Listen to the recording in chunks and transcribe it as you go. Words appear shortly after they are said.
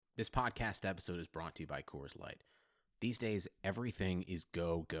This podcast episode is brought to you by Coors Light. These days, everything is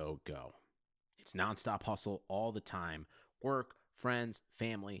go, go, go. It's nonstop hustle all the time. Work, friends,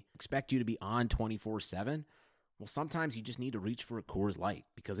 family expect you to be on 24/7. Well, sometimes you just need to reach for a Coors Light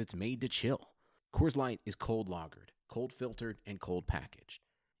because it's made to chill. Coors Light is cold lagered, cold filtered, and cold packaged.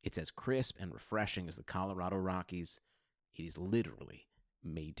 It's as crisp and refreshing as the Colorado Rockies. It is literally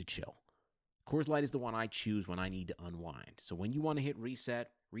made to chill. Coors Light is the one I choose when I need to unwind. So when you want to hit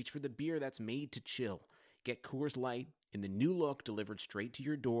reset, reach for the beer that's made to chill. Get Coors Light in the new look delivered straight to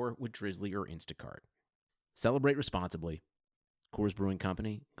your door with Drizzly or Instacart. Celebrate responsibly. Coors Brewing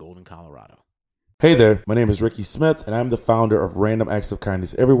Company, Golden, Colorado. Hey there, my name is Ricky Smith, and I'm the founder of Random Acts of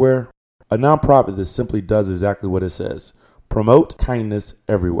Kindness Everywhere, a nonprofit that simply does exactly what it says: promote kindness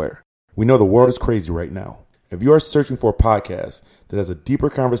everywhere. We know the world is crazy right now. If you are searching for a podcast that has a deeper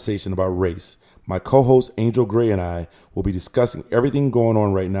conversation about race, my co-host Angel Gray and I will be discussing everything going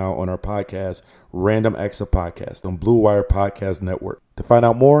on right now on our podcast, Random Acts of Podcast, on Blue Wire Podcast Network. To find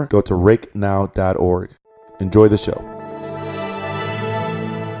out more, go to rakenow.org. Enjoy the show.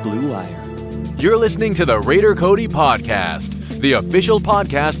 Blue Wire. You're listening to the Raider Cody Podcast, the official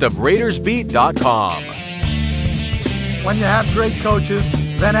podcast of RaidersBeat.com. When you have great coaches,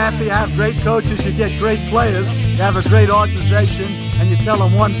 then after you have great coaches, you get great players, you have a great organization, and you tell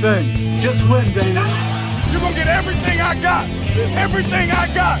them one thing: just win, baby. You're going to get everything I got. Everything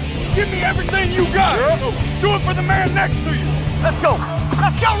I got. Give me everything you got. Do it for the man next to you. Let's go.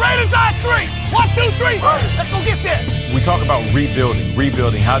 Let's go. Raiders on three. 1, 2, 3. Let's go get there. We talk about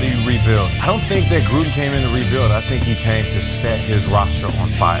rebuilding. How do you rebuild? I don't think that Gruden came in to rebuild. I think he came to set his roster on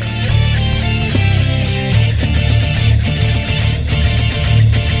fire.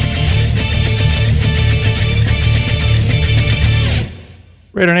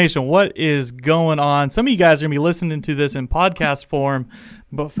 Raider Nation, what is going on? Some of you guys are going to be listening to this in podcast form,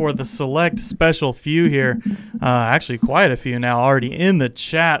 but for the select special few here, actually quite a few now already in the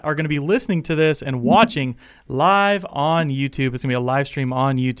chat, are going to be listening to this and watching live on YouTube. It's going to be a live stream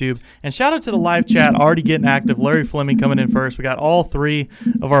on YouTube. And shout out to the live chat, already getting active. Larry Fleming coming in first. We got all three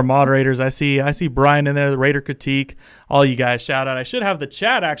of our moderators. I see Brian in there, the Raider Critique. All you guys, shout out. I should have the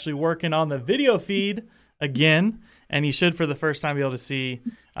chat actually working on the video feed again. And you should, for the first time, be able to see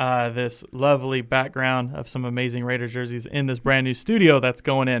this lovely background of some amazing Raider jerseys in this brand new studio that's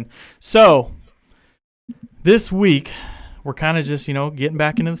going in. So this week, we're kind of just, getting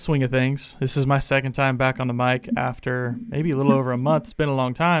back into the swing of things. This is my second time back on the mic after maybe a little over a month. It's been a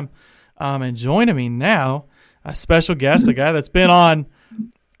long time. And joining me now, a special guest, a guy that's been on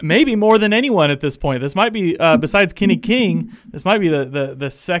maybe more than anyone at this point. This might be, besides Kenny King, this might be the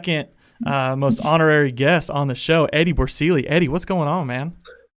second most honorary guest on the show, Eddie Borsili. Eddie, what's going on, man?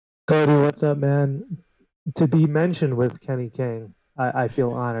 Cody, what's up, man? To be mentioned with Kenny King, I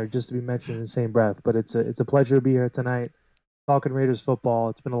feel honored just to be mentioned in the same breath. But it's a pleasure to be here tonight, talking Raiders football.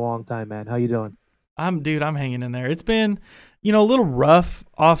 It's been a long time, man. How you doing? I'm hanging in there. It's been, a little rough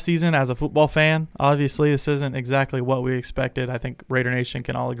off season as a football fan. Obviously, this isn't exactly what we expected. I think Raider Nation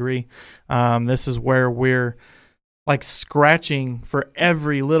can all agree. This is where we're scratching for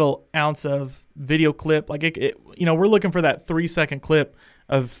every little ounce of video clip. We're looking for that 3-second clip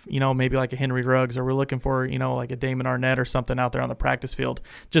of, maybe like a Henry Ruggs, or we're looking for, like a Damon Arnett or something out there on the practice field.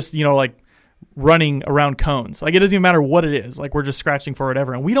 Just, running around cones. It doesn't even matter what it is. We're just scratching for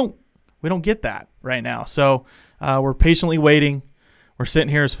whatever. And we don't get that right now. So we're patiently waiting. We're sitting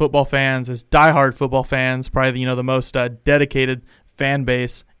here as football fans, as diehard football fans, probably, the most dedicated fan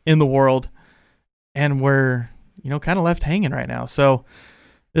base in the world. And we're, kind of left hanging right now. So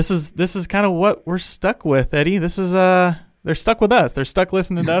this is kind of what we're stuck with, Eddie. This is they're stuck with us. They're stuck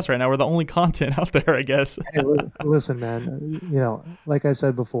listening to us right now. We're the only content out there, I guess. Hey, listen, man. Like I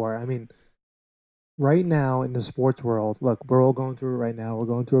said before, I mean, right now in the sports world, look, we're all going through it right now. We're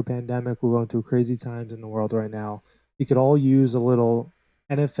going through a pandemic. We're going through crazy times in the world right now. You could all use a little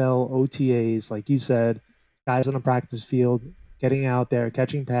NFL OTAs, like you said, guys on the practice field, getting out there,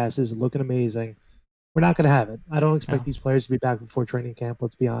 catching passes, looking amazing. We're not going to have it. I don't expect these players to be back before training camp,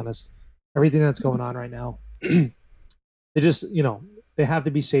 let's be honest. Everything that's going on right now, they just, they have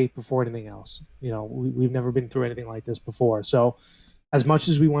to be safe before anything else. We've never been through anything like this before. So as much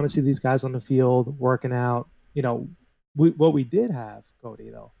as we want to see these guys on the field working out, what we did have, Cody,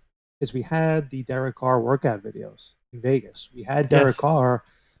 though, is we had the Derek Carr workout videos in Vegas. We had Derek Carr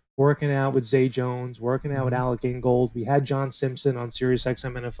working out with Zay Jones, working out with Alec Ingold. We had John Simpson on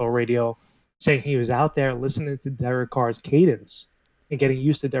SiriusXM NFL Radio saying he was out there listening to Derek Carr's cadence and getting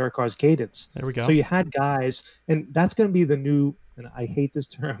used to Derek Carr's cadence. There we go. So you had guys, and that's going to be the new, and I hate this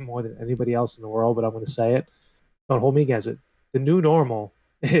term more than anybody else in the world, but I'm going to say it. Don't hold me against it. The new normal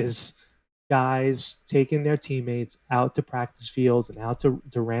is guys taking their teammates out to practice fields and out to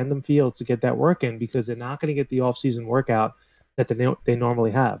random fields to get that work in, because they're not going to get the off-season workout that they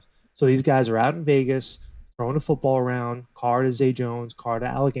normally have. So these guys are out in Vegas throwing a football around. Carr to Zay Jones, Carr to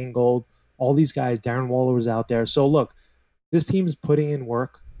Alec Ingold, all these guys. Darren Waller was out there. So look, this team is putting in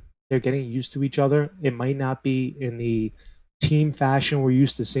work. They're getting used to each other. It might not be in the team fashion we're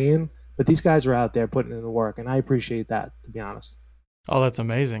used to seeing, but these guys are out there putting in the work, and I appreciate that, to be honest. Oh, that's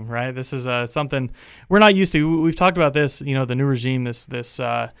amazing, right? This is something we're not used to. We've talked about this, the new regime, this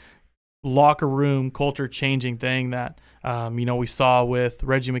locker room culture changing thing that, we saw with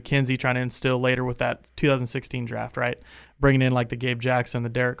Reggie McKenzie trying to instill later with that 2016 draft, right? Bringing in like the Gabe Jackson, the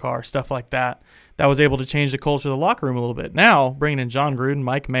Derek Carr, stuff like that. That was able to change the culture of the locker room a little bit. Now, bringing in John Gruden,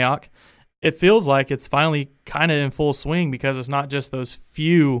 Mike Mayock, it feels like it's finally kind of in full swing, because it's not just those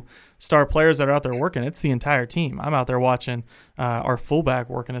few star players that are out there working. It's the entire team. I'm out there watching our fullback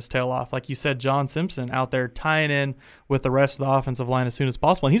working his tail off. Like you said, John Simpson out there tying in with the rest of the offensive line as soon as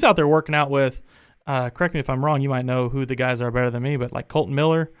possible. And he's out there working out with, correct me if I'm wrong, you might know who the guys are better than me, but like Colton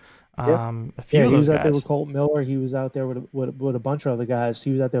Miller, a few of those guys. He was out there with Colton Miller. He was out there with a bunch of other guys.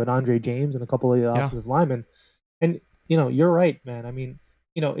 He was out there with Andre James and a couple of the offensive linemen. And, you're right, man. I mean,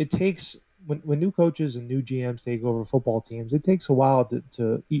 it takes – when new coaches and new GMs take over football teams, it takes a while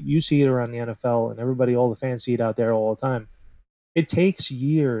to you see it around the NFL, and all the fans see it out there all the time. It takes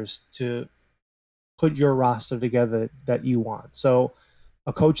years to put your roster together that you want. So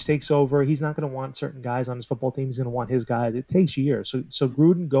a coach takes over. He's not going to want certain guys on his football team. He's going to want his guys. It takes years. So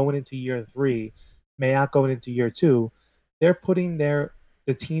Gruden going into year 3, Mayock going into year 2, they're putting the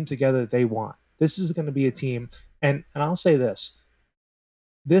team together that they want. This is going to be a team. And I'll say this.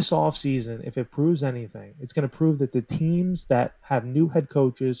 This offseason, if it proves anything, it's going to prove that the teams that have new head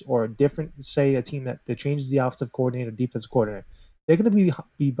coaches or a different, say a team that changes the offensive coordinator, defensive coordinator, they're going to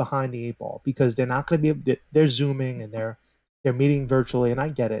be behind the 8 ball, because they're not going to be they're Zooming and they're meeting virtually, and I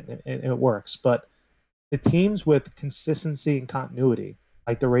get it, and it works. But the teams with consistency and continuity,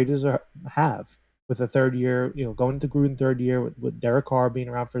 like the Raiders have, with a third year, going into Gruden third year with Derek Carr being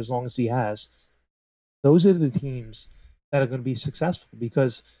around for as long as he has, those are the teams that are going to be successful,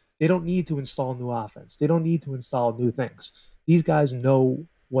 because they don't need to install new offense. They don't need to install new things. These guys know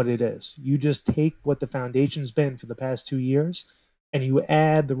what it is. You just take what the foundation's been for the past 2 years, and you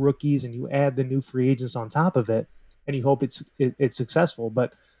add the rookies and you add the new free agents on top of it, and you hope it's successful.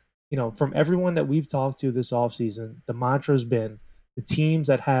 But, from everyone that we've talked to this offseason, the mantra has been the teams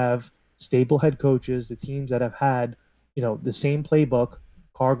that have stable head coaches, the teams that have had, the same playbook,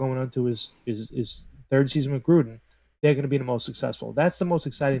 Carr going on to his third season with Gruden, they're going to be the most successful. That's the most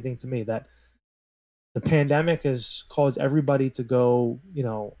exciting thing to me, that the pandemic has caused everybody to go,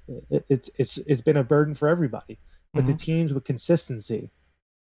 it's been a burden for everybody. But the teams with consistency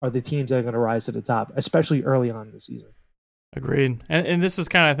are the teams that are going to rise to the top, especially early on in the season. Agreed. And this is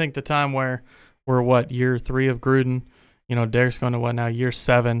kind of, I think, the time where we're, year 3 of Gruden? Derek's going to now, year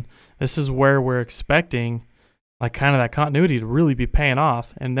 7. This is where we're expecting like kind of that continuity to really be paying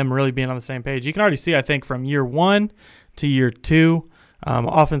off and them really being on the same page. You can already see, I think, from year 1 to year 2,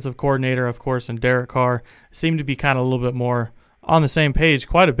 offensive coordinator, of course, and Derek Carr seemed to be kind of a little bit more on the same page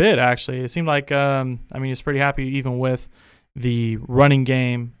quite a bit, actually. It seemed like, he's pretty happy even with the running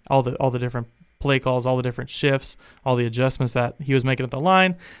game, all the different play calls, all the different shifts, all the adjustments that he was making at the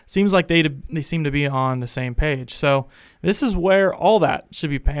line. Seems like they seem to be on the same page. So this is where all that should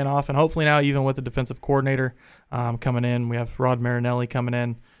be paying off, and hopefully now even with the defensive coordinator coming in, we have Rod Marinelli coming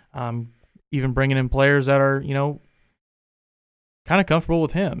in, even bringing in players that are, kind of comfortable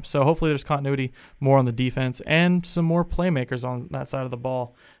with him. So hopefully there's continuity more on the defense and some more playmakers on that side of the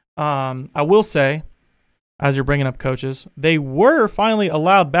ball. I will say, as you're bringing up coaches, they were finally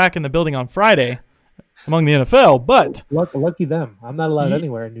allowed back in the building on Friday among the NFL, but lucky them. I'm not allowed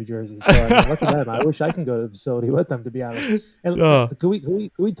anywhere in New Jersey, so lucky them. I wish I can go to the facility with them, to be honest. And can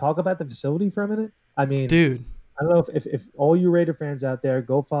we talk about the facility for a minute? I mean, dude, I don't know if all you Raider fans out there,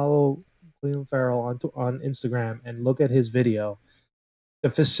 go follow Cleveland Farrell on Instagram and look at his video. The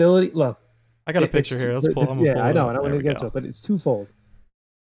facility, look. I got a picture here. Let's pull. I know, and I'm going to get to it, but it's twofold.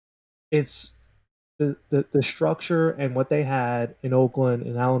 It's the structure and what they had in Oakland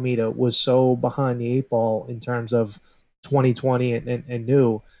and Alameda was so behind the 8 ball in terms of 2020 and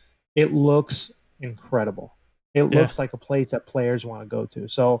new. It looks incredible. It looks like a place that players want to go to.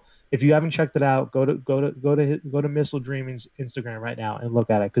 So if you haven't checked it out, go to Missile Dreaming's Instagram right now and look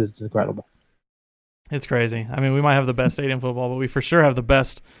at it, because it's incredible. It's crazy. I mean, we might have the best stadium football, but we for sure have the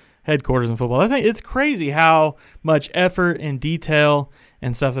best headquarters in football. I think it's crazy how much effort and detail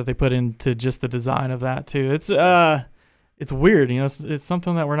and stuff that they put into just the design of that too. It's it's weird. It's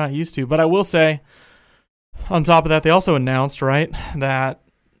something that we're not used to. But I will say, on top of that, they also announced, right, that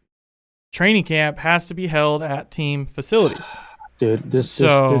training camp has to be held at team facilities. Dude, this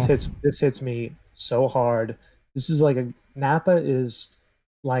hits me so hard. This is Napa is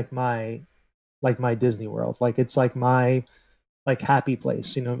like my Disney World. It's like my happy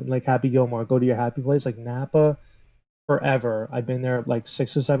place, like Happy Gilmore, go to your happy place. Like Napa, forever. I've been there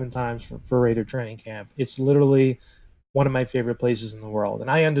 6 or 7 times for Raider training camp. It's literally one of my favorite places in the world.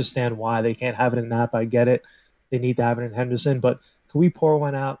 And I understand why they can't have it in Napa. I get it. They need to have it in Henderson, but can we pour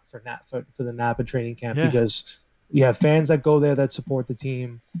one out for the Napa training camp? Yeah. Because you have fans that go there that support the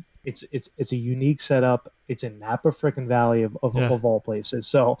team. It's a unique setup. It's in Napa frickin' Valley of all places.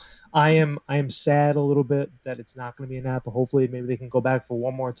 So I am sad a little bit that it's not going to be in Napa. Hopefully maybe they can go back for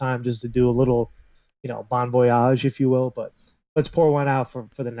one more time just to do a little, bon voyage, if you will. But let's pour one out for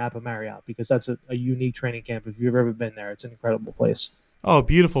the Napa Marriott, because that's a unique training camp. If you've ever been there, it's an incredible place. Oh,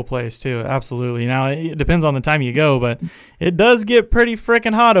 beautiful place too. Absolutely. Now it depends on the time you go, but it does get pretty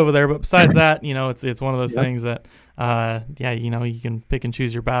freaking hot over there. But besides that, it's one of those things that, you can pick and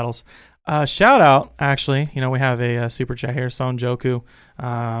choose your battles. Shout out, actually, we have a super chat here, Son Joku.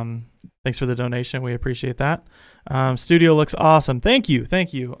 Thanks for the donation. We appreciate that. Studio looks awesome. Thank you.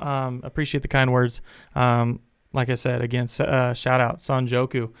 Appreciate the kind words. Like I said, again, shout out Son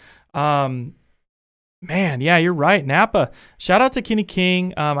Joku. Man, yeah, you're right. Napa. Shout out to Kenny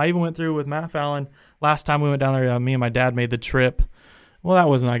King. I even went through with Matt Fallon. Last time we went down there, me and my dad made the trip. Well, that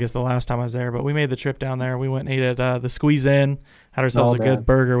wasn't, I guess, the last time I was there, but we made the trip down there. We went and ate at the Squeeze Inn, had ourselves a good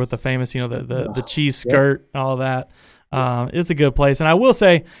burger with the famous, the cheese skirt, all of that. It's a good place. And I will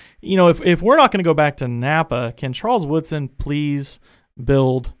say, if we're not going to go back to Napa, can Charles Woodson please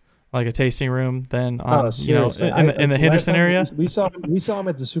build like a tasting room then in the Henderson area? We saw him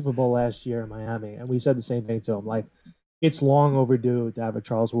at the Super Bowl last year in Miami, and we said the same thing to him. Like, it's long overdue to have a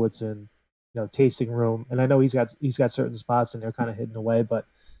Charles Woodson, tasting room. And I know he's got certain spots and they're kind of hidden away, but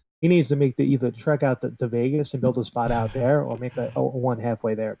he needs to either trek out to Vegas and build a spot out there, or make a one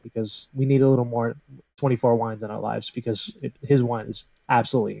halfway there, because we need a little more 24 wines in our lives, because his wine is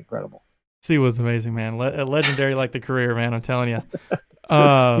absolutely incredible. See, what's amazing, man. Legendary like the career, man. I'm telling you.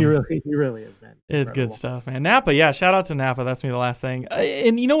 He really is, man. It's good stuff, man. Napa, yeah, shout out to Napa. That's me, the last thing.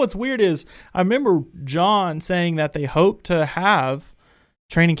 And what's weird is I remember John saying that they hope to have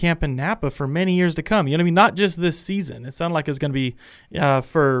training camp in Napa for many years to come. Not just this season. It sounded like it's going to be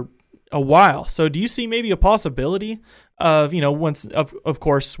for a while. So do you see maybe a possibility of, once, of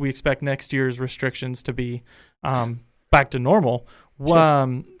course, we expect next year's restrictions to be back to normal.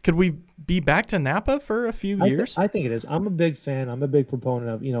 Sure. Could we be back to Napa for a few years? I think it is. I'm a big fan. I'm a big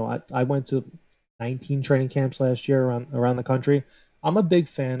proponent of, I went to 19 training camps last year around the country. I'm a big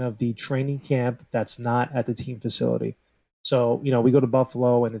fan of the training camp that's not at the team facility. So, we go to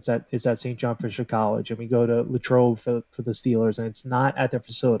Buffalo and it's at St. John Fisher College, and we go to Latrobe for the Steelers, and it's not at their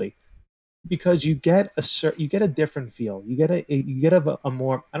facility, because you get a different feel. You get a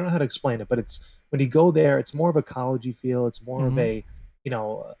more, I don't know how to explain it, but it's, when you go there, it's more of a collegey feel. It's more of a,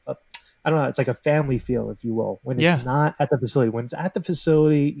 I don't know, it's like a family feel, if you will, when it's not at the facility. When it's at the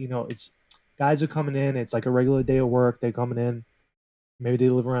facility, it's guys are coming in. It's like a regular day of work. They're coming in. Maybe they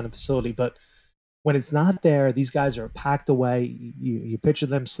live around the facility, but when it's not there, these guys are packed away. You picture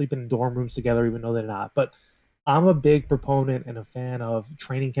them sleeping in dorm rooms together, even though they're not. But I'm a big proponent and a fan of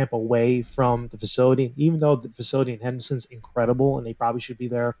training camp away from the facility, even though the facility in Henderson's incredible and they probably should be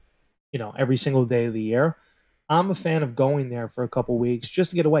there, every single day of the year. I'm a fan of going there for a couple weeks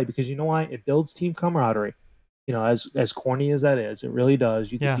just to get away, because you know why? It builds team camaraderie. As corny as that is, it really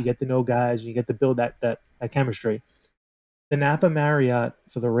does. You get to know guys, and you get to build that chemistry. The Napa Marriott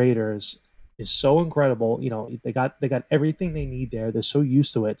for the Raiders is so incredible. They got everything they need there. They're so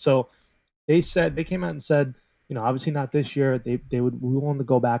used to it. So they came out and said, obviously not this year. They would be willing to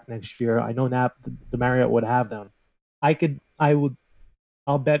go back next year. I know the Marriott would have them.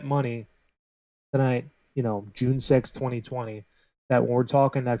 I'll bet money tonight, June 6, 2020, that when we're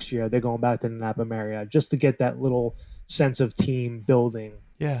talking next year, they're going back to the Napa Marriott just to get that little sense of team building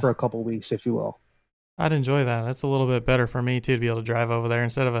for a couple weeks, if you will. I'd enjoy that. That's a little bit better for me too, to be able to drive over there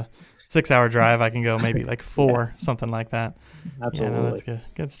instead of a 6-hour drive. I can go maybe like 4, something like that. Absolutely. Yeah, no, that's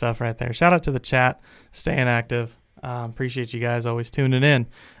good stuff right there. Shout out to the chat, staying active. Appreciate you guys always tuning in.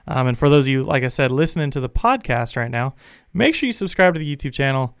 And for those of you, like I said, listening to the podcast right now, make sure you subscribe to the YouTube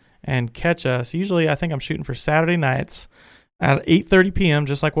channel and catch us. Usually, I think I'm shooting for Saturday nights at 8:30 p.m.,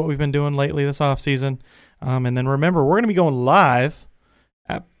 just like what we've been doing lately this off season. And then remember, we're going to be going live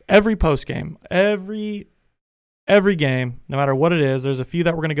at every post game, every game, no matter what it is. There's a few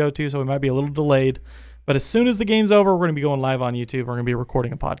that we're going to go to, so we might be a little delayed, But as soon as the game's over, we're going to be going live on YouTube. We're going to be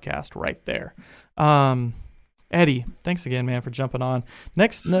recording a podcast right there. Eddie, thanks again, man, for jumping on.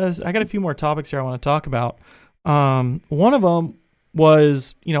 Next, I got a few more topics here I want to talk about. One of them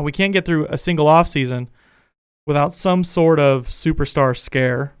was, we can't get through a single offseason without some sort of superstar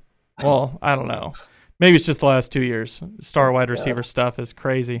scare. Well, I don't know. Maybe it's just the last 2 years. Star wide receiver stuff is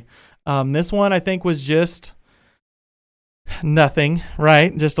crazy. This one, I think, was just nothing,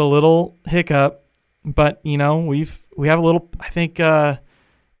 right? Just a little hiccup. But, we have a little, I think,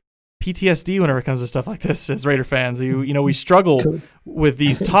 PTSD whenever it comes to stuff like this as Raider fans. We struggle with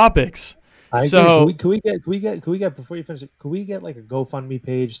these topics. So can we get before you finish it, could we get like a GoFundMe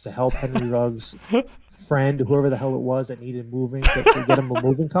page to help Henry Ruggs' friend, whoever the hell it was that needed moving, to get him a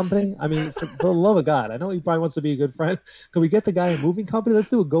moving company? I mean, for the love of God, I know he probably wants to be a good friend. Can we get the guy a moving company? Let's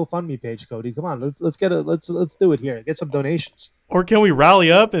do a GoFundMe page, Cody. Come on, let's do it here. Get some donations. Or can we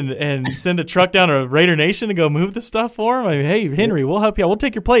rally up and send a truck down to Raider Nation and go move the stuff for him? I mean, hey, Henry, we'll help you out. We'll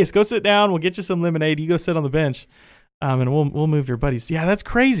take your place. Go sit down. We'll get you some lemonade. You go sit on the bench. And we'll move your buddies. Yeah, that's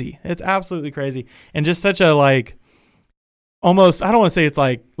crazy. It's absolutely crazy. And just such a almost, I don't want to say it's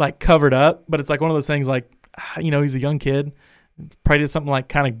like covered up, but it's like one of those things he's a young kid. Probably did something like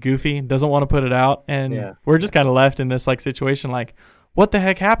kind of goofy, doesn't want to put it out. And we're just kind of left in this situation what the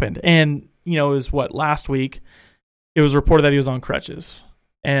heck happened? And, it was last week, it was reported that he was on crutches.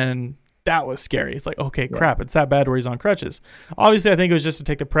 And that was scary. It's okay, crap, it's that bad where he's on crutches. Obviously, I think it was just to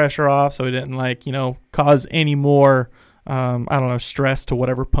take the pressure off so he didn't, cause any more, stress to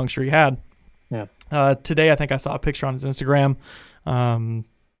whatever puncture he had. Yeah. Today, I think I saw a picture on his Instagram.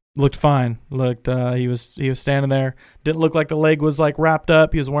 Looked fine. He was standing there. Didn't look like the leg was wrapped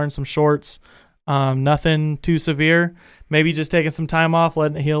up. He was wearing some shorts. Nothing too severe. Maybe just taking some time off,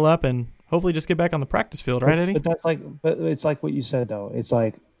 letting it heal up, and hopefully just get back on the practice field, right, Eddie? But it's like what you said though. It's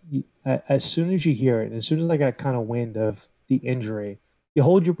as soon as you hear it, as soon as I got kind of wind of the injury, you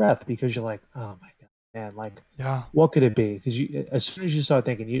hold your breath because you're like, oh my God, man, what could it be? Because as soon as you start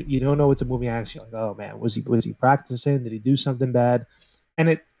thinking, you don't know it's a moving action, you're like, oh man, was he practicing? Did he do something bad?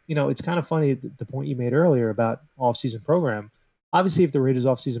 And it's kind of funny, the point you made earlier about off-season program. Obviously, if the Raiders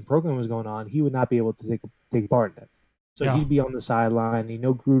off-season program was going on, he would not be able to take part in it. So he'd be on the sideline.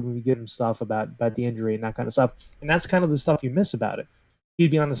 Gruden would give him stuff about the injury and that kind of stuff. And that's kind of the stuff you miss about it. He'd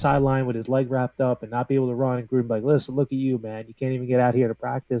be on the sideline with his leg wrapped up and not be able to run. And Gruden would be like, listen, look at you, man. You can't even get out here to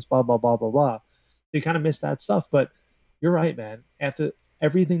practice, blah, blah, blah, blah, blah. So you kind of miss that stuff. But you're right, man. After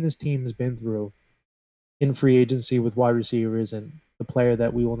everything this team has been through in free agency with wide receivers and the player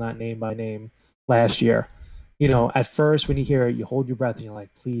that we will not name by name last year, at first when you hear it, you hold your breath and you're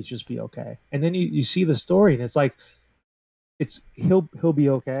like, please just be okay. And then you see the story and it's like, he'll be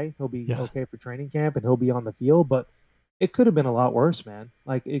okay. He'll be okay for training camp and he'll be on the field, but it could have been a lot worse, man.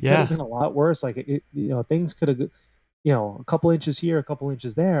 It could have been a lot worse. Things could have, a couple inches here, a couple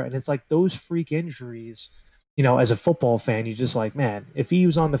inches there. And it's like those freak injuries, as a football fan, you're just like, man, if he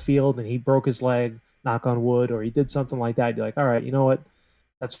was on the field and he broke his leg, knock on wood, or he did something like that, you're like, all right, you know what?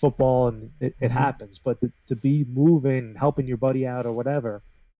 That's football and it happens. But to be moving, helping your buddy out or whatever,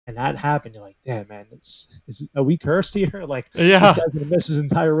 and that happened, you're like, damn, man, are we cursed here? This guy's going to miss his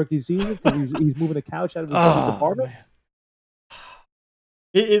entire rookie season because he's moving a couch out of his buddy's apartment?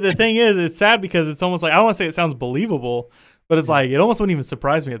 The thing is, it's sad because it's almost like, I don't want to say it sounds believable, but it's it almost wouldn't even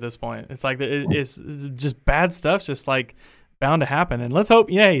surprise me at this point. It's it's just bad stuff, just bound to happen. And let's hope,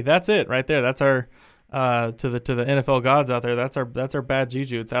 that's it right there. That's our to the NFL gods out there. That's our bad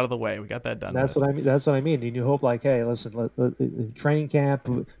juju. It's out of the way. We got that done. That's what I mean. That's what I mean. And you hope hey, listen, training camp,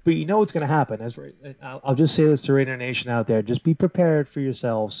 but you know what's going to happen. I'll just say this to Raider Nation out there: just be prepared for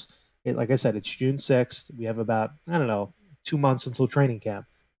yourselves. Like I said, it's June 6th. We have about 2 months until training camp.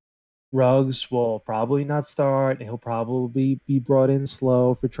 Ruggs will probably not start, and he'll probably be brought in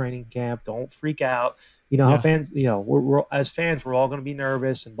slow for training camp. Don't freak out. How fans, we're as fans, we're all going to be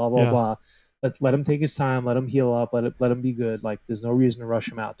nervous and blah blah blah. Let him take his time. Let him heal up. Let him be good. There's no reason to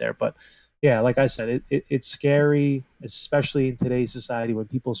rush him out there. But yeah, like I said, it's scary, especially in today's society when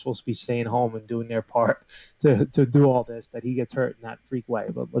people are supposed to be staying home and doing their part to do all this. That he gets hurt in that freak way.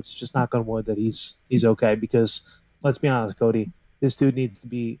 But let's just knock on wood that he's okay, because let's be honest, Cody, this dude needs to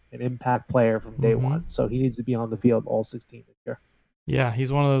be an impact player from day one. So he needs to be on the field all 16 this year. Yeah,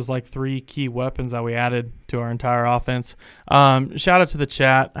 he's one of those 3 key weapons that we added to our entire offense. Shout out to the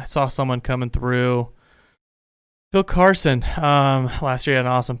chat. I saw someone coming through. Phil Carson, last year had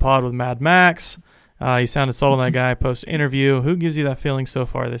an awesome pod with Mad Max. He sounded sold on that guy post-interview. Who gives you that feeling so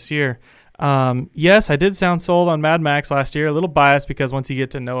far this year? Yes, I did sound sold on Mad Max last year. A little biased because once you get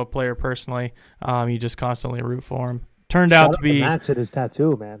to know a player personally, you just constantly root for him. turned Shout out to be Max at his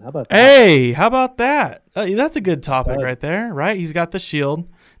tattoo, man. How about that? Hey, how about that? That's a good topic right there, right? He's got the shield.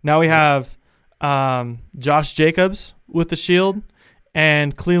 Now we have Josh Jacobs with the shield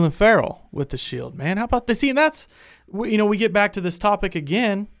and Cleveland Farrell with the shield. Man, how about this? See, and that's, we get back to this topic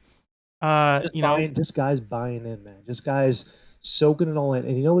again. Just guys buying in, man. Just guys soaking it all in.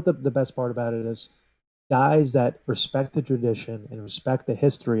 And you know what the best part about it is? Guys that respect the tradition and respect the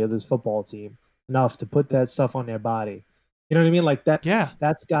history of this football team enough to put that stuff on their body. You know what I mean? Like that. Yeah.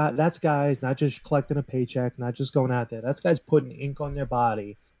 That's guys not just collecting a paycheck, not just going out there. That's guys putting ink on their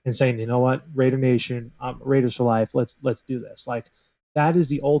body and saying, you know what, Raider Nation, Raiders for life. Let's do this. Like that is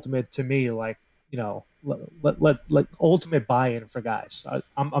the ultimate to me. Like let ultimate buy-in for guys.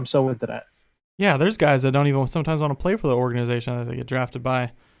 I'm so into that. Yeah, there's guys that don't even sometimes want to play for the organization that they get drafted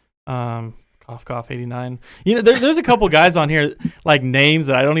by. Cough 89. There's a couple guys on here like names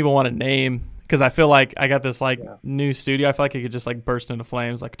that I don't even want to name because I feel like I got this new studio. I feel like it could just like burst into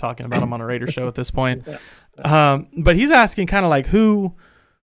flames like talking about him on a Raider show at this point. But he's asking kind of like who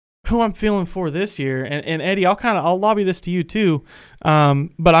I'm feeling for this year. And Eddie, I'll lobby this to you too.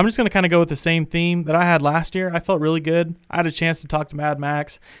 But I'm just going to kind of go with the same theme that I had last year. I felt really good. I had a chance to talk to Mad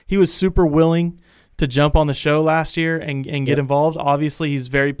Max. He was super willing to jump on the show last year and get involved. Obviously, he's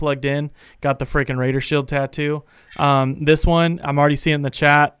very plugged in. Got the freaking Raider Shield tattoo. This one, I'm already seeing in the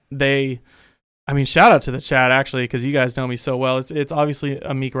chat. Shout out to the chat, actually, because you guys know me so well. It's obviously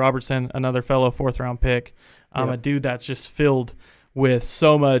Amik Robertson, another fellow 4th-round pick, a dude that's just filled with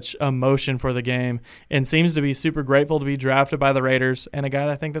so much emotion for the game and seems to be super grateful to be drafted by the Raiders and a guy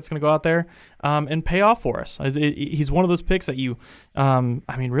that I think that's going to go out there and pay off for us. He's one of those picks that you,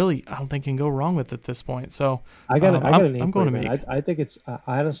 really, I don't think can go wrong with at this point. So I got a name. I'm going to make. I think it's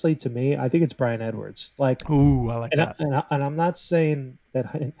honestly to me, I think it's Brian Edwards. Ooh, I like that. And I'm not saying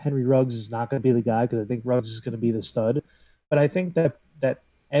that Henry Ruggs is not going to be the guy because I think Ruggs is going to be the stud, but I think that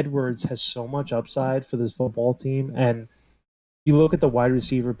Edwards has so much upside for this football team. And you look at the wide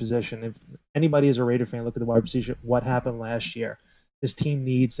receiver position. If anybody is a Raider fan, look at the wide receiver. What happened last year? This team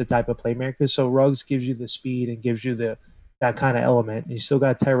needs the type of playmaker. So Ruggs gives you the speed and gives you that kind of element. And you still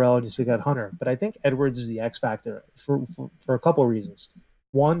got Tyrell and you still got Hunter. But I think Edwards is the X factor for a couple of reasons.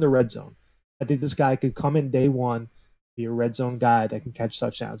 One, the red zone. I think this guy could come in day one, be a red zone guy that can catch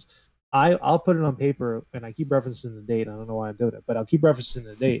touchdowns. I'll put it on paper, and I keep referencing the date. I don't know why I'm doing it, but I'll keep referencing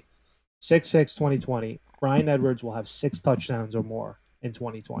the date. 6/6/2020. Brian Edwards will have 6 touchdowns or more in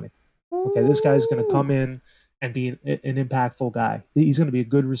 2020. Okay, this guy's going to come in and be an impactful guy. He's going to be a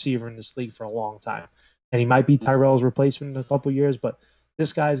good receiver in this league for a long time. And he might be Tyrell's replacement in a couple of years, but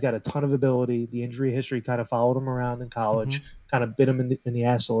this guy's got a ton of ability. The injury history kind of followed him around in college, kind of bit him in the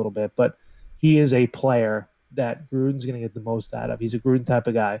ass a little bit. But he is a player that Gruden's going to get the most out of. He's a Gruden type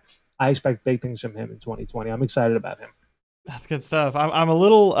of guy. I expect big things from him in 2020. I'm excited about him. That's good stuff. I'm a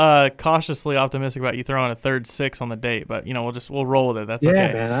little cautiously optimistic about you throwing a 3rd 6 on the date, but we'll roll with it. That's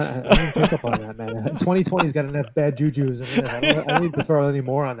okay. Yeah, man. I didn't pick up on that, man. 2020's got enough bad juju's in it. I don't need to throw any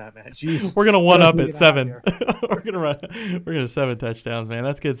more on that, man. Jeez. We're gonna one up at 7. We're gonna 7 touchdowns, man.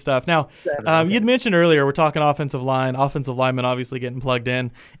 That's good stuff. Now, you'd mentioned earlier we're talking offensive linemen obviously getting plugged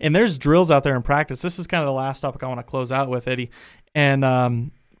in, and there's drills out there in practice. This is kind of the last topic I want to close out with, Eddie,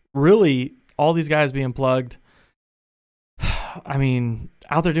 and really all these guys being plugged.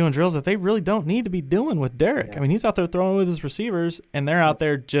 Out there doing drills that they really don't need to be doing with Derek. Yeah. He's out there throwing with his receivers, and they're out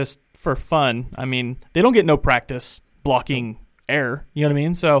there just for fun. They don't get no practice blocking air. You know what I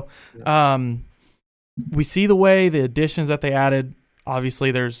mean? So we see the additions that they added.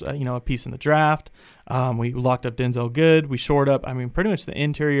 Obviously, there's a piece in the draft. We locked up Denzel Good. We shored up, pretty much the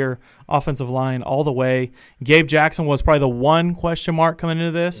interior offensive line all the way. Gabe Jackson was probably the one question mark coming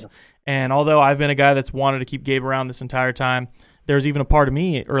into this. Yeah. And although I've been a guy that's wanted to keep Gabe around this entire time, there's even a part of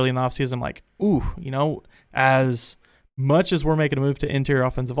me early in the offseason, I'm like, as much as we're making a move to interior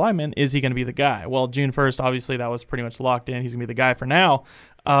offensive lineman, is he going to be the guy? Well, June 1st, obviously, that was pretty much locked in. He's going to be the guy for now.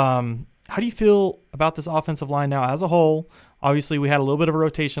 How do you feel about this offensive line now as a whole? Obviously, we had a little bit of a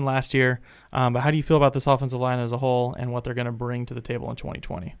rotation last year, but how do you feel about this offensive line as a whole and what they're going to bring to the table in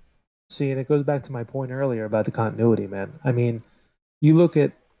 2020? See, and it goes back to my point earlier about the continuity, man. You look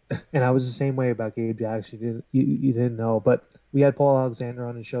at, and I was the same way about Gabe Jackson. You didn't know, but we had Paul Alexander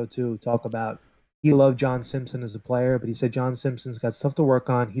on the show too, talk about he loved John Simpson as a player, but he said John Simpson's got stuff to work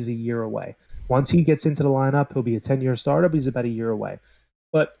on. He's a year away. Once he gets into the lineup, he'll be a 10-year starter, but he's about a year away.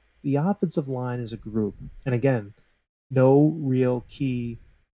 But the offensive line is a group, and again, no real key,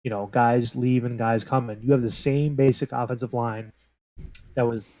 guys leaving, guys coming. You have the same basic offensive line that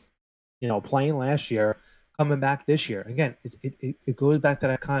was, playing last year. coming back this year. Again, it goes back to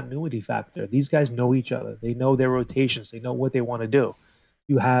that continuity factor. These guys know each other. They know their rotations. They know what they want to do.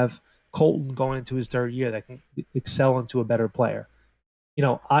 You have Colton going into his third year that can excel into a better player.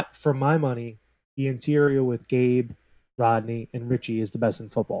 For my money, the interior with Gabe, Rodney, and Richie is the best in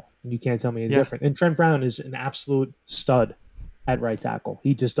football. And you can't tell me any different. And Trent Brown is an absolute stud at right tackle.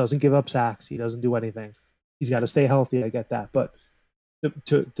 He just doesn't give up sacks. He doesn't do anything. He's got to stay healthy. I get that. But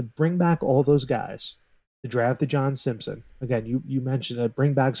to bring back all those guys, to draft the John Simpson, again, you mentioned it,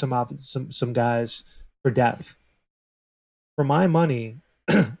 bring back some guys for depth. For my money,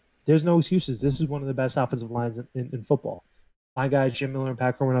 there's no excuses. This is one of the best offensive lines in football. My guys, Jim Miller and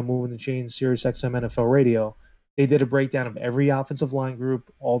Pat Kerwin on Moving the Chains, Sirius XM NFL Radio, they did a breakdown of every offensive line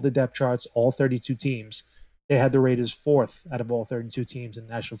group, all the depth charts, all 32 teams. They had the Raiders 4th out of all 32 teams in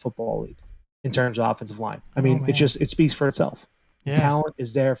the National Football League in terms of offensive line. I mean, it speaks for itself. Yeah. Talent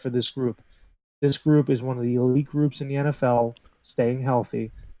is there for this group. This group is one of the elite groups in the NFL, staying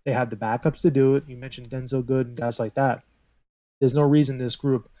healthy. They have the backups to do it. You mentioned Denzel Good and guys like that. There's no reason this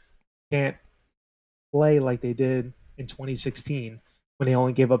group can't play like they did in 2016 when they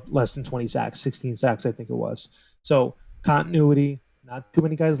only gave up less than 20 sacks, 16 sacks, I think it was. So continuity, not too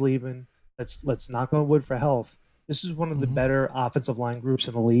many guys leaving. Let's knock on wood for health. This is one of the better offensive line groups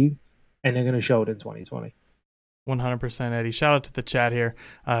in the league, and they're going to show it in 2020. 100%, Eddie. Shout out to the chat here.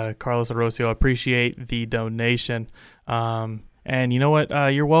 Carlos Arosio, appreciate the donation. And you know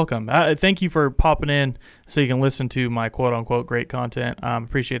what? You're welcome. Thank you for popping in so you can listen to my quote-unquote great content.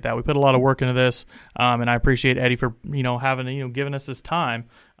 Appreciate that. We put a lot of work into this, and I appreciate Eddie for giving us this time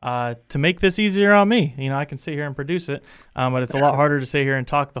to make this easier on me. I can sit here and produce it, but it's a lot harder to sit here and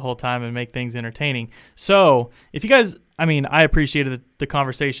talk the whole time and make things entertaining. So if you guys, I appreciated the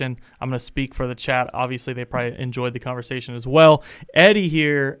conversation. I'm going to speak for the chat. Obviously, they probably enjoyed the conversation as well. Eddie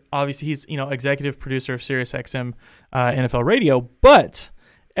here, obviously, he's executive producer of Sirius XM NFL Radio, but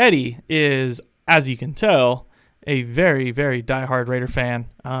Eddie is, as you can tell, a very, very diehard Raider fan,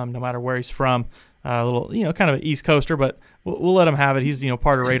 no matter where he's from. A little, kind of an East Coaster, but we'll let him have it. He's,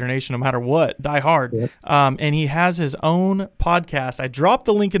 part of Raider Nation no matter what, die hard. Yep. And he has his own podcast. I dropped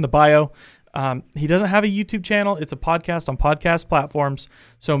the link in the bio. He doesn't have a YouTube channel. It's a podcast on podcast platforms.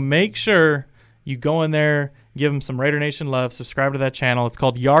 So make sure you go in there, give him some Raider Nation love, subscribe to that channel. It's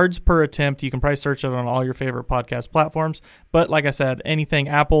called Yards Per Attempt. You can probably search it on all your favorite podcast platforms. But like I said, anything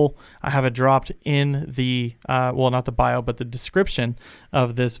Apple, I have it dropped in the, not the bio, but the description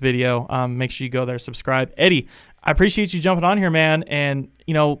of this video. Make sure you go there, subscribe. Eddie, I appreciate you jumping on here, man. And,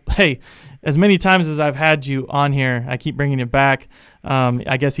 hey, as many times as I've had you on here, I keep bringing you back.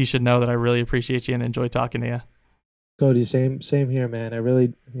 I guess you should know that I really appreciate you and enjoy talking to you. Cody, same here, man. I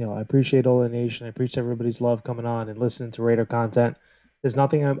really, I appreciate all the nation. I appreciate everybody's love coming on and listening to Raider content. There's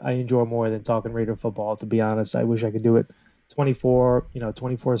nothing I enjoy more than talking Raider football, to be honest. I wish I could do it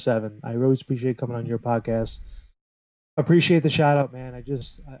 24/7. I always appreciate coming on your podcast. Appreciate the shout out, man.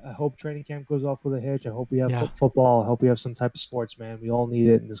 I hope training camp goes off with a hitch. I hope we have football. I hope we have some type of sports, man. We all need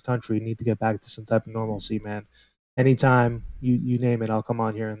it in this country. We need to get back to some type of normalcy, man. Anytime you name it, I'll come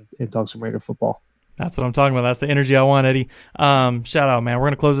on here and talk some Raider football. That's what I'm talking about. That's the energy I want, Eddie. Shout out, man. We're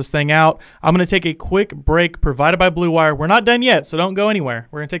going to close this thing out. I'm going to take a quick break provided by Blue Wire. We're not done yet, so don't go anywhere.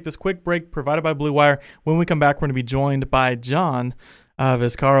 We're going to take this quick break provided by Blue Wire. When we come back, we're going to be joined by John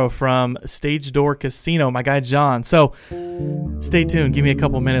Vizcaro from Stage Door Casino, my guy John. So stay tuned. Give me a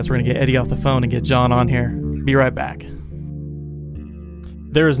couple minutes. We're going to get Eddie off the phone and get John on here. Be right back.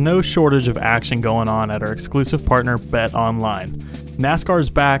 There is no shortage of action going on at our exclusive partner, BetOnline. NASCAR is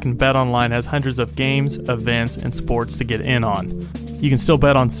back, and BetOnline has hundreds of games, events, and sports to get in on. You can still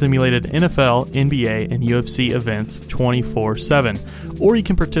bet on simulated NFL, NBA, and UFC events 24/7, or you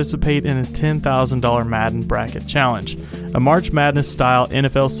can participate in a $10,000 Madden Bracket Challenge, a March Madness-style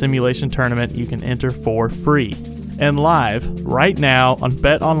NFL simulation tournament you can enter for free. And live, right now, on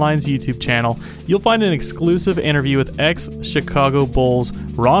BetOnline's YouTube channel, you'll find an exclusive interview with ex-Chicago Bulls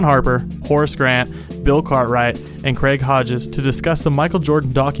Ron Harper, Horace Grant, Bill Cartwright, and Craig Hodges to discuss the Michael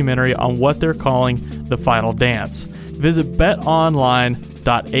Jordan documentary on what they're calling The Final Dance. Visit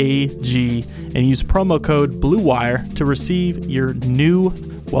betonline.ag and use promo code BLUEWIRE to receive your new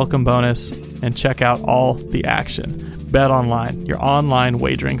welcome bonus and check out all the action. BetOnline, your online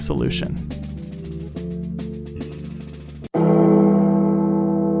wagering solution.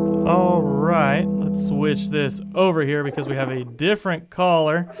 All right, let's switch this over here because we have a different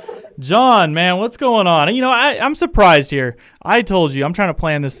caller. John, man, what's going on? I'm surprised here. I told you I'm trying to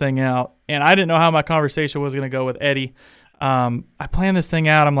plan this thing out, and I didn't know how my conversation was going to go with Eddie. I planned this thing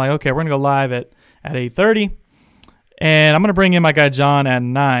out. I'm like, okay, we're going to go live at 8:30. and I'm going to bring in my guy John at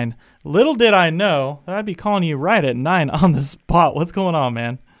 9. Little did I know that I'd be calling you right at 9 on the spot. What's going on,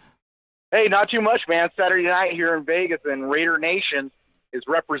 man? Hey, not too much, man. Saturday night here in Vegas, and Raider Nation is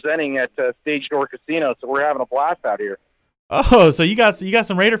representing at Stage Door Casino, so we're having a blast out here. Oh, so you got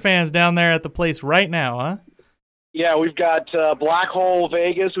some Raider fans down there at the place right now, huh? Yeah, we've got Black Hole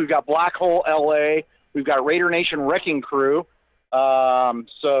Vegas, we've got Black Hole LA, we've got Raider Nation Wrecking Crew.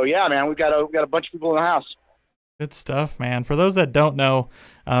 So yeah, man, we've got a bunch of people in the house. Good stuff, man. For those that don't know,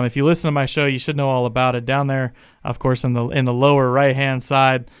 if you listen to my show, you should know all about it. Down there, of course, in the lower right-hand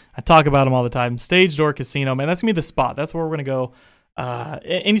side, I talk about them all the time. Stage Door Casino, man, that's going to be the spot. That's where we're going to go.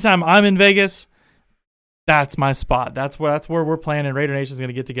 Anytime I'm in Vegas, that's my spot. That's where we're playing, and Raider Nation is going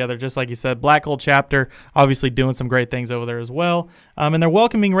to get together, just like you said. Black Hole Chapter, obviously doing some great things over there as well. And they're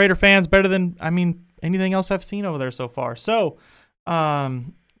welcoming Raider fans better than, anything else I've seen over there so far. So,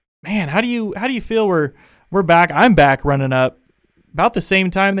 man, how do you feel we're back? I'm back running up about the same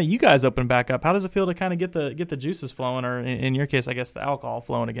time that you guys open back up. How does it feel to kind of get the juices flowing, or in your case, I guess the alcohol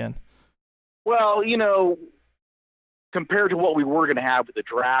flowing again? Well, compared to what we were going to have with the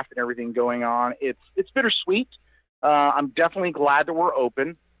draft and everything going on, it's bittersweet. I'm definitely glad that we're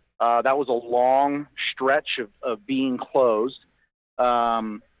open. That was a long stretch of being closed.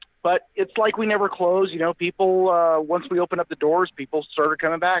 But it's like we never closed. People, once we opened up the doors, people started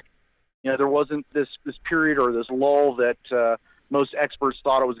coming back. There wasn't this period or this lull that most experts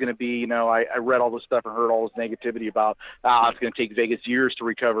thought it was going to be. I read all this stuff and heard all this negativity about, it's going to take Vegas years to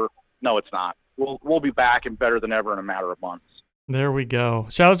recover. No, it's not. We'll be back and better than ever in a matter of months. There we go.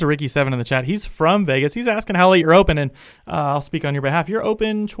 Shout out to Ricky7 in the chat. He's from Vegas. He's asking how late you're open, and I'll speak on your behalf. You're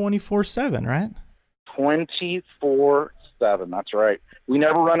open 24/7, right? 24/7. That's right. We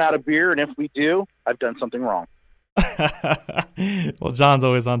never run out of beer, and if we do, I've done something wrong. Well, John's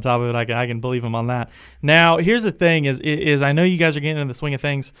always on top of it. I can believe him on that. Now, here's the thing: is I know you guys are getting into the swing of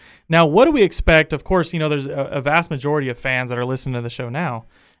things. Now, what do we expect? Of course, there's a vast majority of fans that are listening to the show now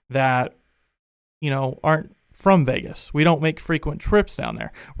that aren't from Vegas. We don't make frequent trips down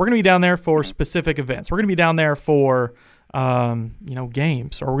there. We're going to be down there for specific events. We're going to be down there for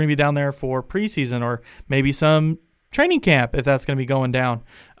games, or we're going to be down there for preseason, or maybe some training camp if that's going to be going down,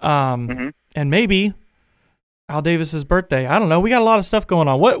 and maybe Al Davis's birthday. I don't know. We got a lot of stuff going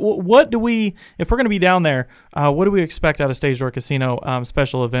on. What do we, if we're going to be down there, what do we expect out of Stage Door Casino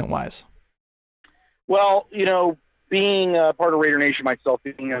special event wise? Well, being part of Raider Nation myself,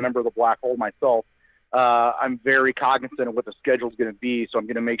 being a member of the Black Hole myself, I'm very cognizant of what the schedule is going to be. So I'm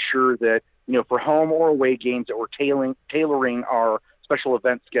going to make sure that, for home or away games, that we're tailoring our special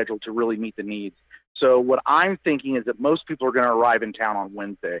event schedule to really meet the needs. So what I'm thinking is that most people are going to arrive in town on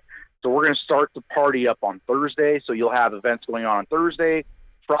Wednesday. So we're going to start the party up on Thursday. So you'll have events going on Thursday,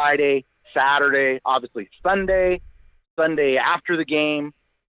 Friday, Saturday, obviously Sunday after the game.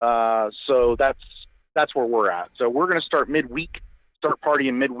 So that's where we're at. So we're going to start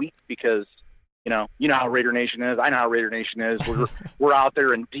partying midweek because, you know how Raider Nation is. I know how Raider Nation is. We're out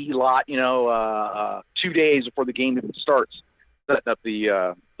there in D lot, 2 days before the game even starts, setting up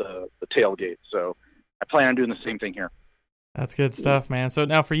the tailgate. So I plan on doing the same thing here. That's good stuff, man. So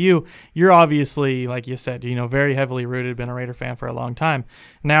now for you, you're obviously, like you said, very heavily rooted, been a Raider fan for a long time.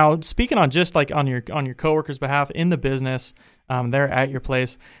 Now, speaking on just like on your coworkers' behalf in the business, they're at your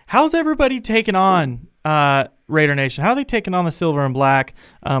place. How's everybody taking on Raider Nation? How are they taking on the silver and black?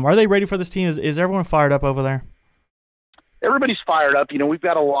 Are they ready for this team? Is everyone fired up over there? Everybody's fired up. We've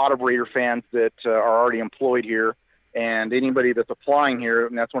got a lot of Raider fans that are already employed here, and anybody that's applying here,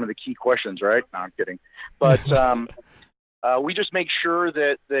 and that's one of the key questions, right? No, I'm kidding. But we just make sure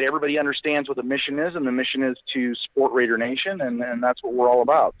that everybody understands what the mission is, and the mission is to support Raider Nation, and that's what we're all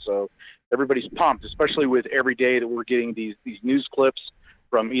about. So everybody's pumped, especially with every day that we're getting these news clips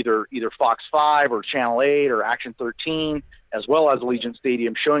from either Fox 5 or Channel 8 or Action 13, as well as Allegiant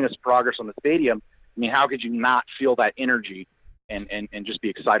Stadium, showing us progress on the stadium. I mean, how could you not feel that energy and just be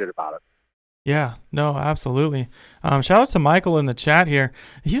excited about it? Yeah, no, absolutely. Shout out to Michael in the chat here.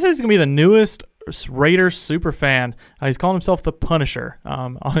 He says he's going to be the newest Raiders super fan. He's calling himself the Punisher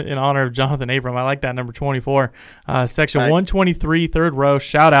in honor of Jonathan Abram. I like that, number 24. Section 123, third row.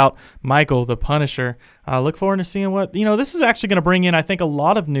 Shout out, Michael, the Punisher. Look forward to seeing what, this is actually going to bring in, I think, a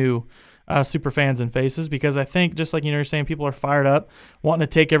lot of new super fans and faces, because I think, just like you're saying, people are fired up, wanting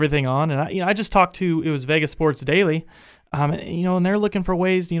to take everything on. And I just talked to, it was Vegas Sports Daily, and they're looking for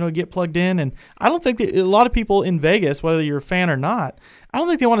ways, to get plugged in. And I don't think that a lot of people in Vegas, whether you're a fan or not, I don't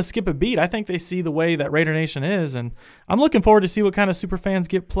think they want to skip a beat. I think they see the way that Raider Nation is, and I'm looking forward to see what kind of super fans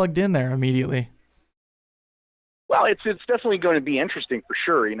get plugged in there immediately. Well, it's definitely going to be interesting for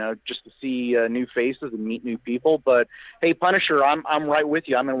sure, just to see new faces and meet new people. But hey, Punisher, I'm right with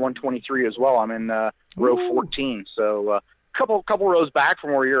you. I'm in 123 as well. I'm in row 14, so couple rows back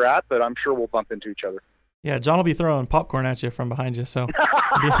from where you're at, but I'm sure we'll bump into each other. Yeah, John will be throwing popcorn at you from behind you, so be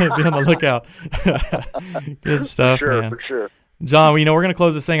on the lookout. Good stuff, man. For sure. John, we're going to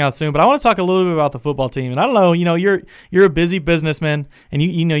close this thing out soon, but I want to talk a little bit about the football team. And I don't know, you're a busy businessman, and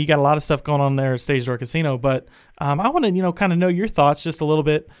you got a lot of stuff going on there at Stage Door Casino. But I want to kind of know your thoughts just a little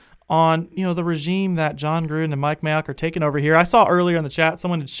bit on the regime that Jon Gruden and Mike Mayock are taking over here. I saw earlier in the chat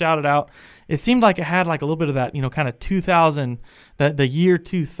someone had shouted out. It seemed like it had like a little bit of that kind of 2000, the year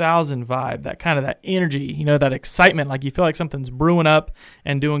 2000 vibe, that kind of that energy, that excitement, like you feel like something's brewing up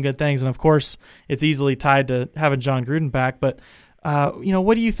and doing good things. And of course, it's easily tied to having Jon Gruden back. But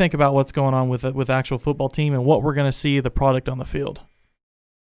what do you think about what's going on with the actual football team and what we're going to see the product on the field?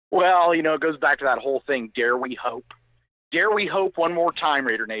 Well, it goes back to that whole thing. Dare we hope? Dare we hope one more time,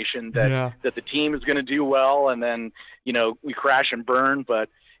 Raider Nation, that the team is going to do well, and then we crash and burn. But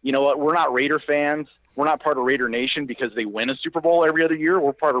you know what? We're not Raider fans. We're not part of Raider Nation because they win a Super Bowl every other year.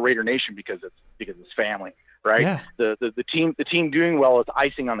 We're part of Raider Nation because it's family, right? Yeah. The team doing well is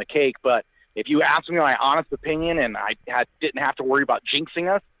icing on the cake. But if you ask me my honest opinion, and I didn't have to worry about jinxing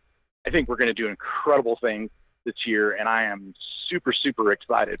us, I think we're going to do incredible things this year, and I am super, super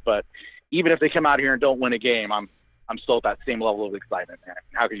excited. But even if they come out here and don't win a game, I'm still at that same level of excitement, man.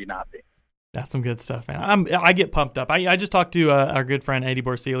 How could you not be? That's some good stuff, man. I get pumped up. I just talked to our good friend Eddie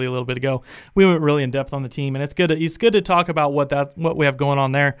Borsili a little bit ago. We went really in depth on the team, and it's good to talk about what we have going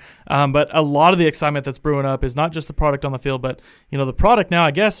on there. But a lot of the excitement that's brewing up is not just the product on the field, but the product now,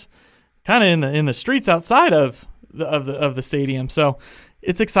 I guess, kind of in the streets outside of the stadium. So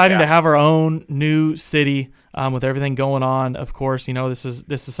it's exciting to have our own new city with everything going on. Of course, this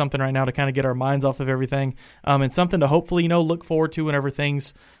is something right now to kind of get our minds off of everything, and something to hopefully look forward to whenever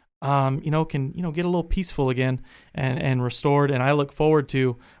things can get a little peaceful again and restored. And I look forward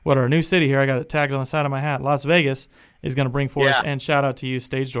to what our new city here, I got it tagged on the side of my hat, Las Vegas, is going to bring for us. And shout out to you,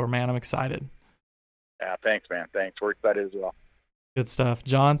 Stage Door, man. I'm excited. Yeah, thanks, man. Thanks. We're excited as well. Good stuff.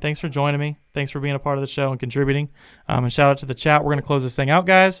 John, thanks for joining me. Thanks for being a part of the show and contributing. And shout out to the chat. We're going to close this thing out,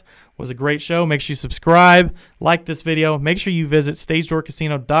 guys. It was a great show. Make sure you subscribe, like this video. Make sure you visit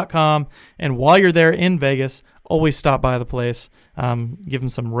StageDoorCasino.com. And while you're there in Vegas, always stop by the place. Give them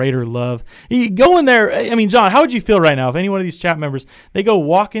some Raider love. You go in there. I mean, John, how would you feel right now if any one of these chat members, they go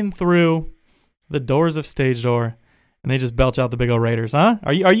walking through the doors of Stage Door and they just belch out the big old Raiders, huh?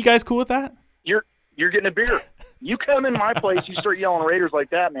 Are you guys cool with that? You're getting a beer. You come in my place, you start yelling Raiders like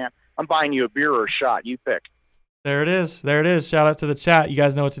that, man, I'm buying you a beer or a shot. You pick. There it is. Shout out to the chat. You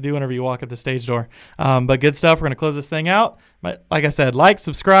guys know what to do whenever you walk up to Stage Door. But good stuff. We're going to close this thing out. But like I said, like,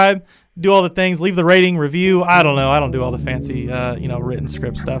 subscribe, do all the things, leave the rating, review. I don't know. I don't do all the fancy, written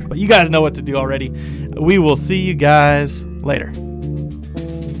script stuff. But you guys know what to do already. We will see you guys later.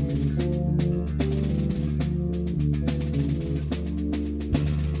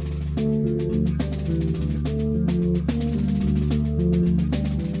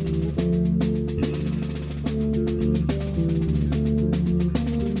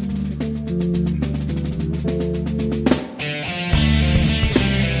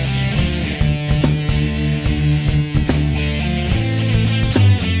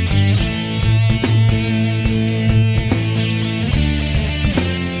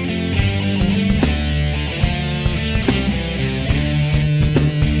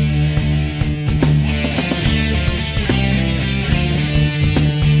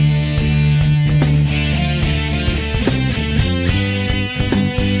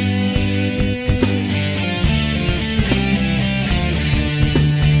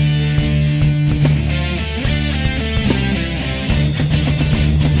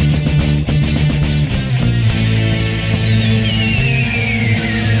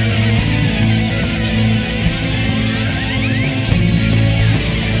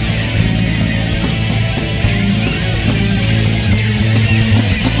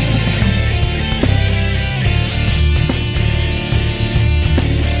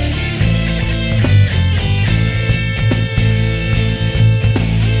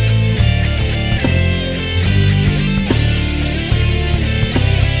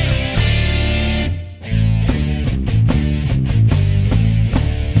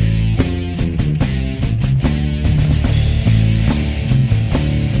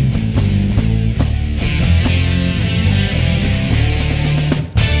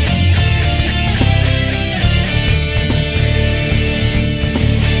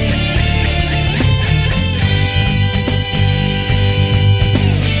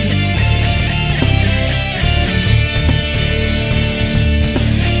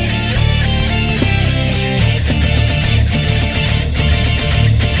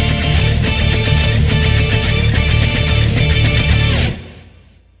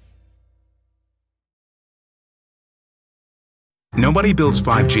 Nobody builds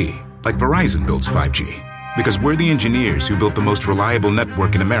 5G like Verizon builds 5G, because we're the engineers who built the most reliable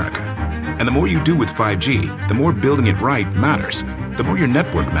network in America. And the more you do with 5G, the more building it right matters. The more your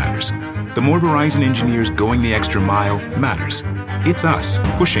network matters. The more Verizon engineers going the extra mile matters. It's us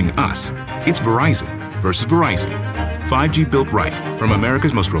pushing us. It's Verizon versus Verizon. 5G built right from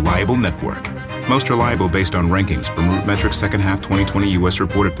America's most reliable network. Most reliable based on rankings from RootMetrics second half 2020 U.S.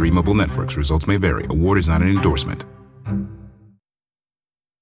 report of 3 mobile networks. Results may vary. Award is not an endorsement.